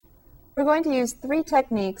We're going to use three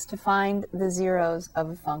techniques to find the zeros of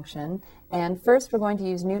a function. And first, we're going to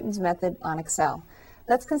use Newton's method on Excel.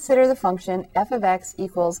 Let's consider the function f of x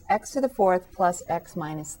equals x to the fourth plus x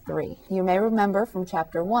minus 3. You may remember from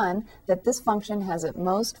chapter 1 that this function has at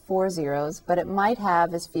most 4 zeros, but it might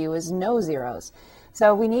have as few as no zeros.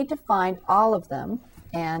 So we need to find all of them,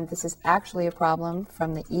 and this is actually a problem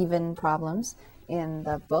from the even problems in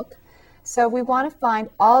the book. So we want to find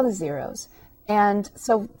all the zeros. And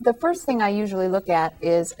so the first thing I usually look at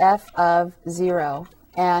is f of 0.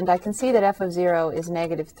 And I can see that f of 0 is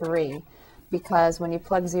negative 3, because when you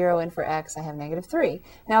plug 0 in for x, I have negative 3.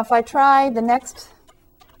 Now, if I try the next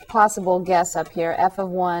possible guess up here, f of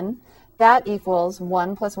 1, that equals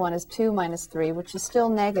 1 plus 1 is 2 minus 3, which is still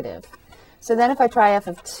negative. So then if I try f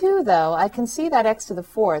of 2, though, I can see that x to the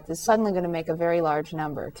fourth is suddenly going to make a very large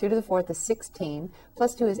number. 2 to the fourth is 16,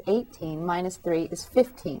 plus 2 is 18, minus 3 is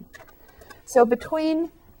 15. So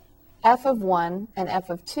between f of 1 and f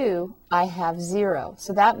of 2, I have 0.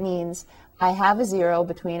 So that means I have a 0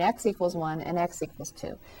 between x equals 1 and x equals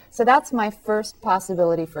 2. So that's my first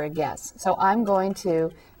possibility for a guess. So I'm going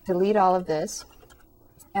to delete all of this,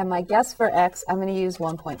 and my guess for x, I'm going to use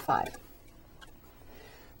 1.5.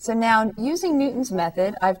 So now, using Newton's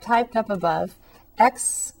method, I've typed up above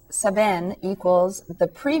x sub n equals the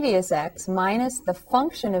previous x minus the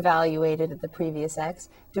function evaluated at the previous x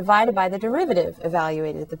divided by the derivative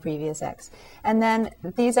evaluated at the previous x. And then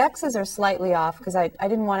these x's are slightly off because I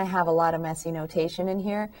didn't want to have a lot of messy notation in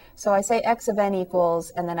here. So I say x sub n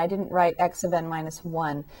equals, and then I didn't write x sub n minus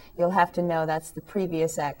 1. You'll have to know that's the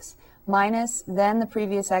previous x. Minus then the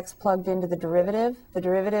previous x plugged into the derivative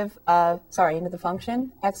into the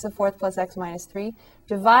function, x to the fourth plus x minus 3,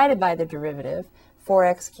 divided by the derivative,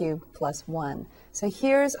 4x cubed plus 1. So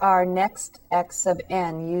here's our next x sub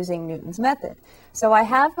n using Newton's method. So I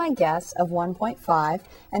have my guess of 1.5,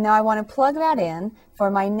 and now I want to plug that in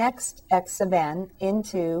for my next x sub n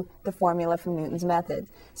into the formula from Newton's method.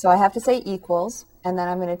 So I have to say equals, and then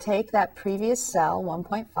I'm going to take that previous cell,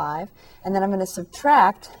 1.5, and then I'm going to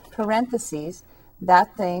subtract parentheses,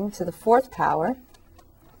 that thing to the fourth power,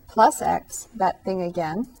 plus x, that thing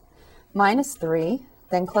again, minus 3,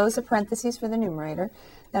 then close the parentheses for the numerator.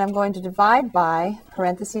 Then I'm going to divide by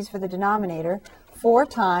parentheses for the denominator 4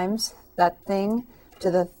 times that thing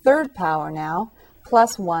to the third power now,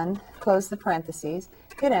 plus 1, close the parentheses,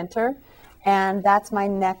 hit enter, and that's my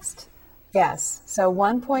next guess. So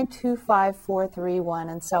 1.25431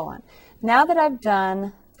 and so on. Now that I've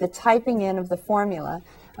done the typing in of the formula,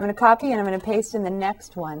 I'm going to copy and I'm going to paste in the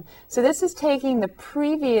next one. So this is taking the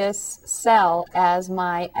previous cell as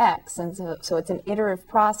my x, and so it's an iterative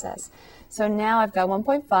process. So now I've got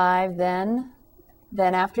 1.5, then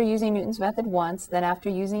after using Newton's method once, then after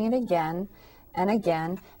using it again and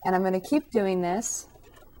again, and I'm going to keep doing this,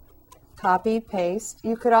 copy, paste.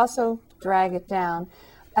 You could also drag it down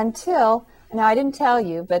until, now I didn't tell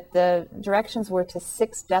you, but the directions were to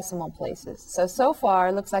 6 decimal places. So far,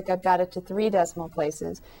 it looks like I've got it to 3 decimal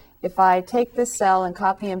places. If I take this cell and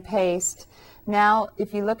copy and paste, now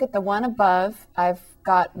if you look at the one above, I've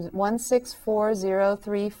got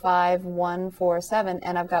 164035147,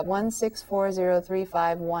 and I've got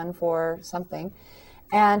 1640351 something.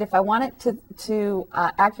 And if I want it to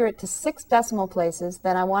accurate to 6 decimal places,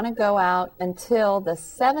 then I want to go out until the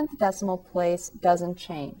 7th decimal place doesn't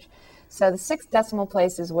change. So the 6th decimal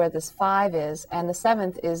place is where this 5 is, and the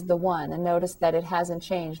 7th is the 1. And notice that it hasn't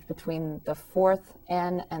changed between the 4th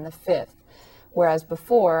n and the 5th, whereas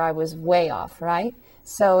before I was way off, right?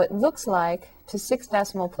 So it looks like to 6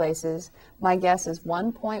 decimal places, my guess is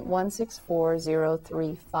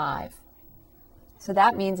 1.164035. So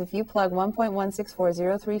that means if you plug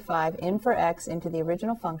 1.164035 in for x into the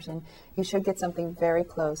original function, you should get something very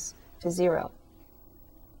close to 0.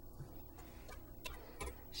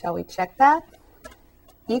 Shall we check that?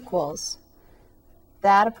 Equals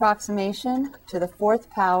that approximation to the fourth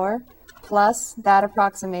power plus that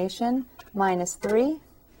approximation minus 3,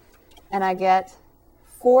 and I get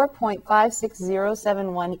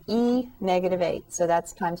 4.56071e negative 8. So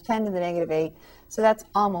that's times 10 to the negative 8. So that's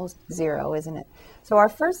almost 0, isn't it? So our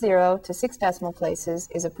first 0 to 6 decimal places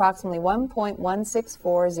is approximately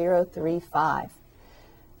 1.164035.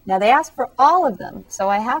 Now they ask for all of them, so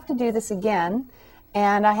I have to do this again,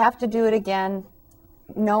 and I have to do it again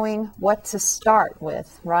knowing what to start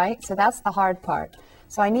with, right? So that's the hard part.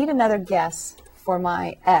 So I need another guess for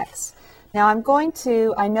my x. Now I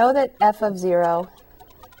know that f of 0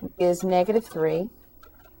 is negative 3,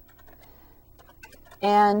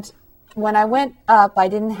 and when I went up, I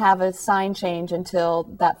didn't have a sign change until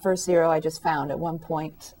that first 0 I just found at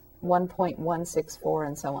 1.164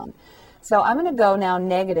 and so on. So I'm going to go now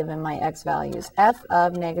negative in my x values. F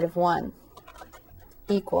of negative 1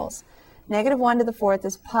 equals negative 1 to the fourth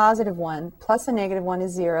is positive 1, plus a negative 1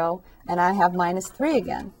 is 0, and I have minus 3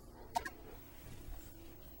 again.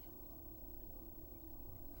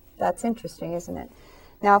 That's interesting, isn't it?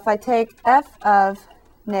 Now, if I take f of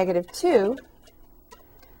negative 2,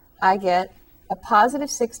 I get a positive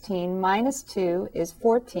 16 minus 2 is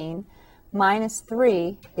 14, minus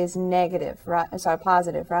 3 is negative, right? Sorry,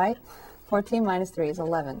 positive, right? 14 minus 3 is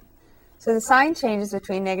 11. So the sign changes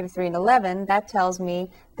between negative 3 and 11. That tells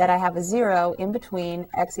me that I have a 0 in between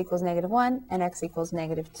x equals negative 1 and x equals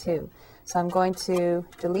negative 2. So I'm going to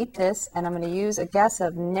delete this, and I'm going to use a guess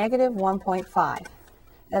of negative 1.5.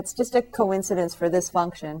 That's just a coincidence for this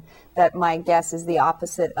function that my guess is the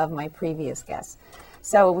opposite of my previous guess.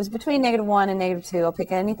 So it was between negative 1 and negative 2. I'll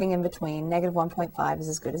pick anything in between. Negative 1.5 is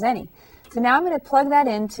as good as any. So now I'm going to plug that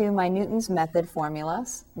into my Newton's method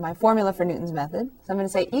formulas, my formula for Newton's method. So I'm going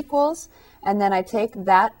to say equals, and then I take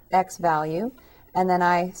that x value, and then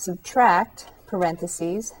I subtract,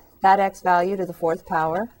 parentheses, that x value to the fourth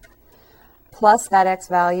power, plus that x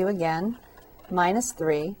value again, minus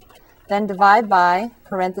 3, then divide by,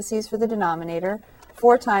 parentheses for the denominator,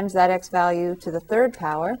 4 times that x value to the third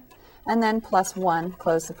power, and then plus 1,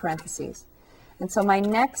 close the parentheses. And so my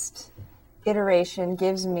next iteration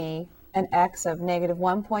gives me an x of negative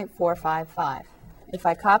 1.455. If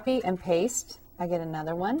I copy and paste, I get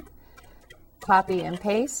another one. Copy and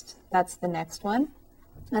paste, that's the next one.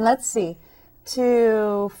 And let's see,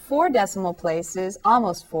 to 4 decimal places,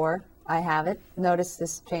 almost 4, I have it. Notice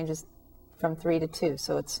this changes from 3 to 2,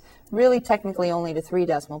 so it's really technically only to 3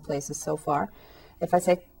 decimal places so far. If I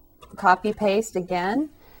say copy paste again,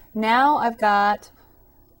 now I've got,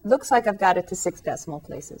 looks like I've got it to 6 decimal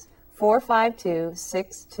places. 4, 5, 2,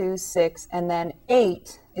 6, 2, 6, and then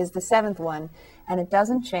 8 is the 7th one, and it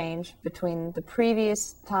doesn't change between the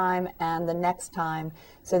previous time and the next time.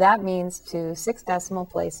 So that means to 6 decimal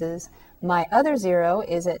places. My other 0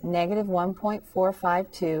 is at negative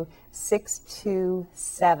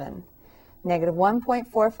 1.452627. Negative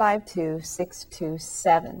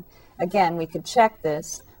 1.452627. Again, we could check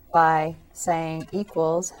this by saying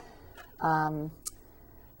equals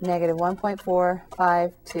negative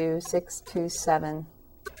 1.452627,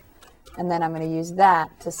 and then I'm going to use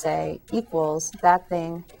that to say equals that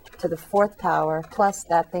thing to the fourth power plus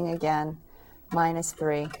that thing again, minus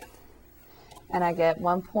 3. And I get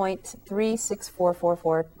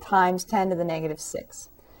 1.36444 times 10 to the negative 6.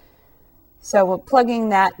 So plugging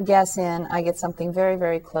that guess in, I get something very,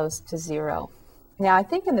 very close to 0. Now, I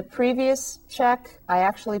think in the previous check, I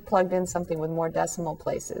actually plugged in something with more decimal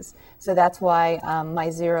places. So that's why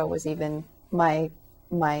my 0 was even, my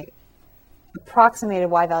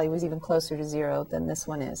approximated y value was even closer to 0 than this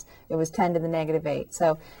one is. It was 10 to the negative 8.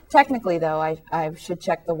 So technically, though, I should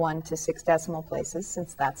check the 1 to 6 decimal places,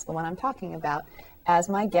 since that's the one I'm talking about, as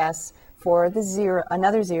my guess for the 0,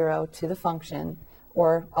 another 0 to the function,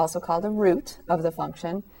 or also called a root of the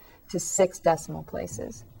function, to 6 decimal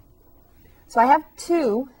places. So I have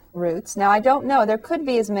 2 roots. Now I don't know, there could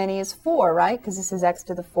be as many as 4, right? Because this is x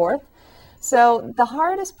to the fourth. So the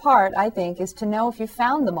hardest part, I think, is to know if you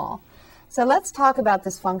found them all. So let's talk about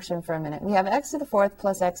this function for a minute. We have x to the fourth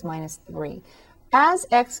plus x minus 3. As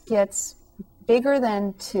x gets bigger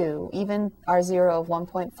than 2, even our 0 of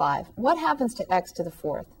 1.5, what happens to x to the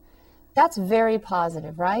fourth? That's very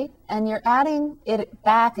positive, right? And you're adding it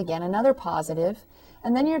back again, another positive,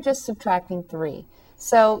 and then you're just subtracting 3.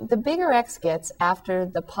 So the bigger x gets after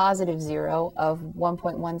the positive 0 of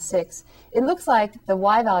 1.16, it looks like the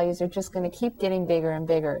y values are just going to keep getting bigger and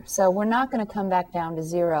bigger. So we're not going to come back down to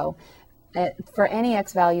 0 for any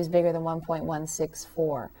x values bigger than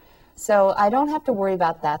 1.164. So I don't have to worry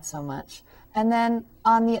about that so much. And then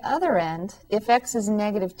on the other end, if x is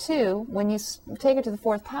negative 2, when you take it to the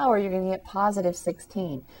fourth power, you're going to get positive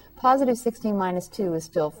 16. Positive 16 minus 2 is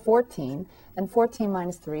still 14, and 14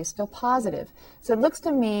 minus 3 is still positive. So it looks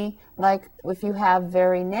to me like if you have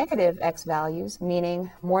very negative x values,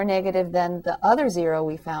 meaning more negative than the other 0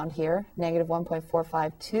 we found here, negative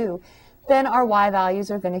 1.452, then our y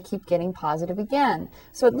values are going to keep getting positive again.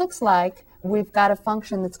 So it looks like we've got a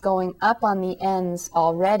function that's going up on the ends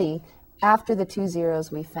already after the 2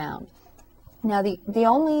 zeros we found. Now the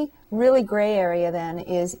only really gray area then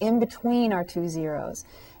is in between our 2 zeros.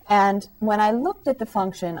 And when I looked at the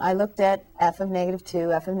function, I looked at f of negative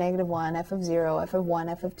 2, f of negative 1, f of 0, f of 1,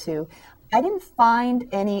 f of 2. I didn't find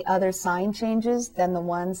any other sign changes than the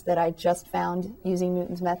ones that I just found using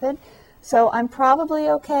Newton's method. So I'm probably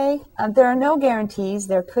okay. There are no guarantees.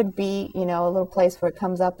 There could be, a little place where it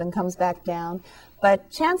comes up and comes back down.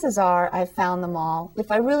 but chances are I've found them all.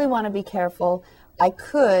 If I really want to be careful, I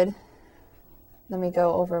could, let me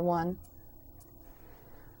go over one.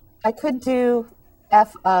 I could do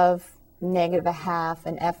f of negative a half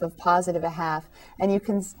and f of positive a half, and you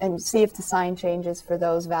can see if the sign changes for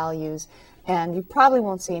those values, and you probably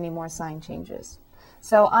won't see any more sign changes.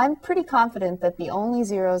 So I'm pretty confident that the only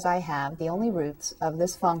zeros I have, the only roots of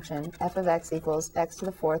this function, f of x equals x to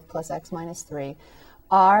the fourth plus x minus 3,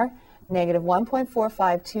 are negative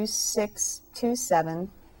 1.452627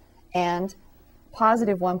 and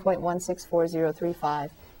positive 1.164035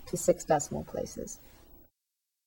 to 6 decimal places.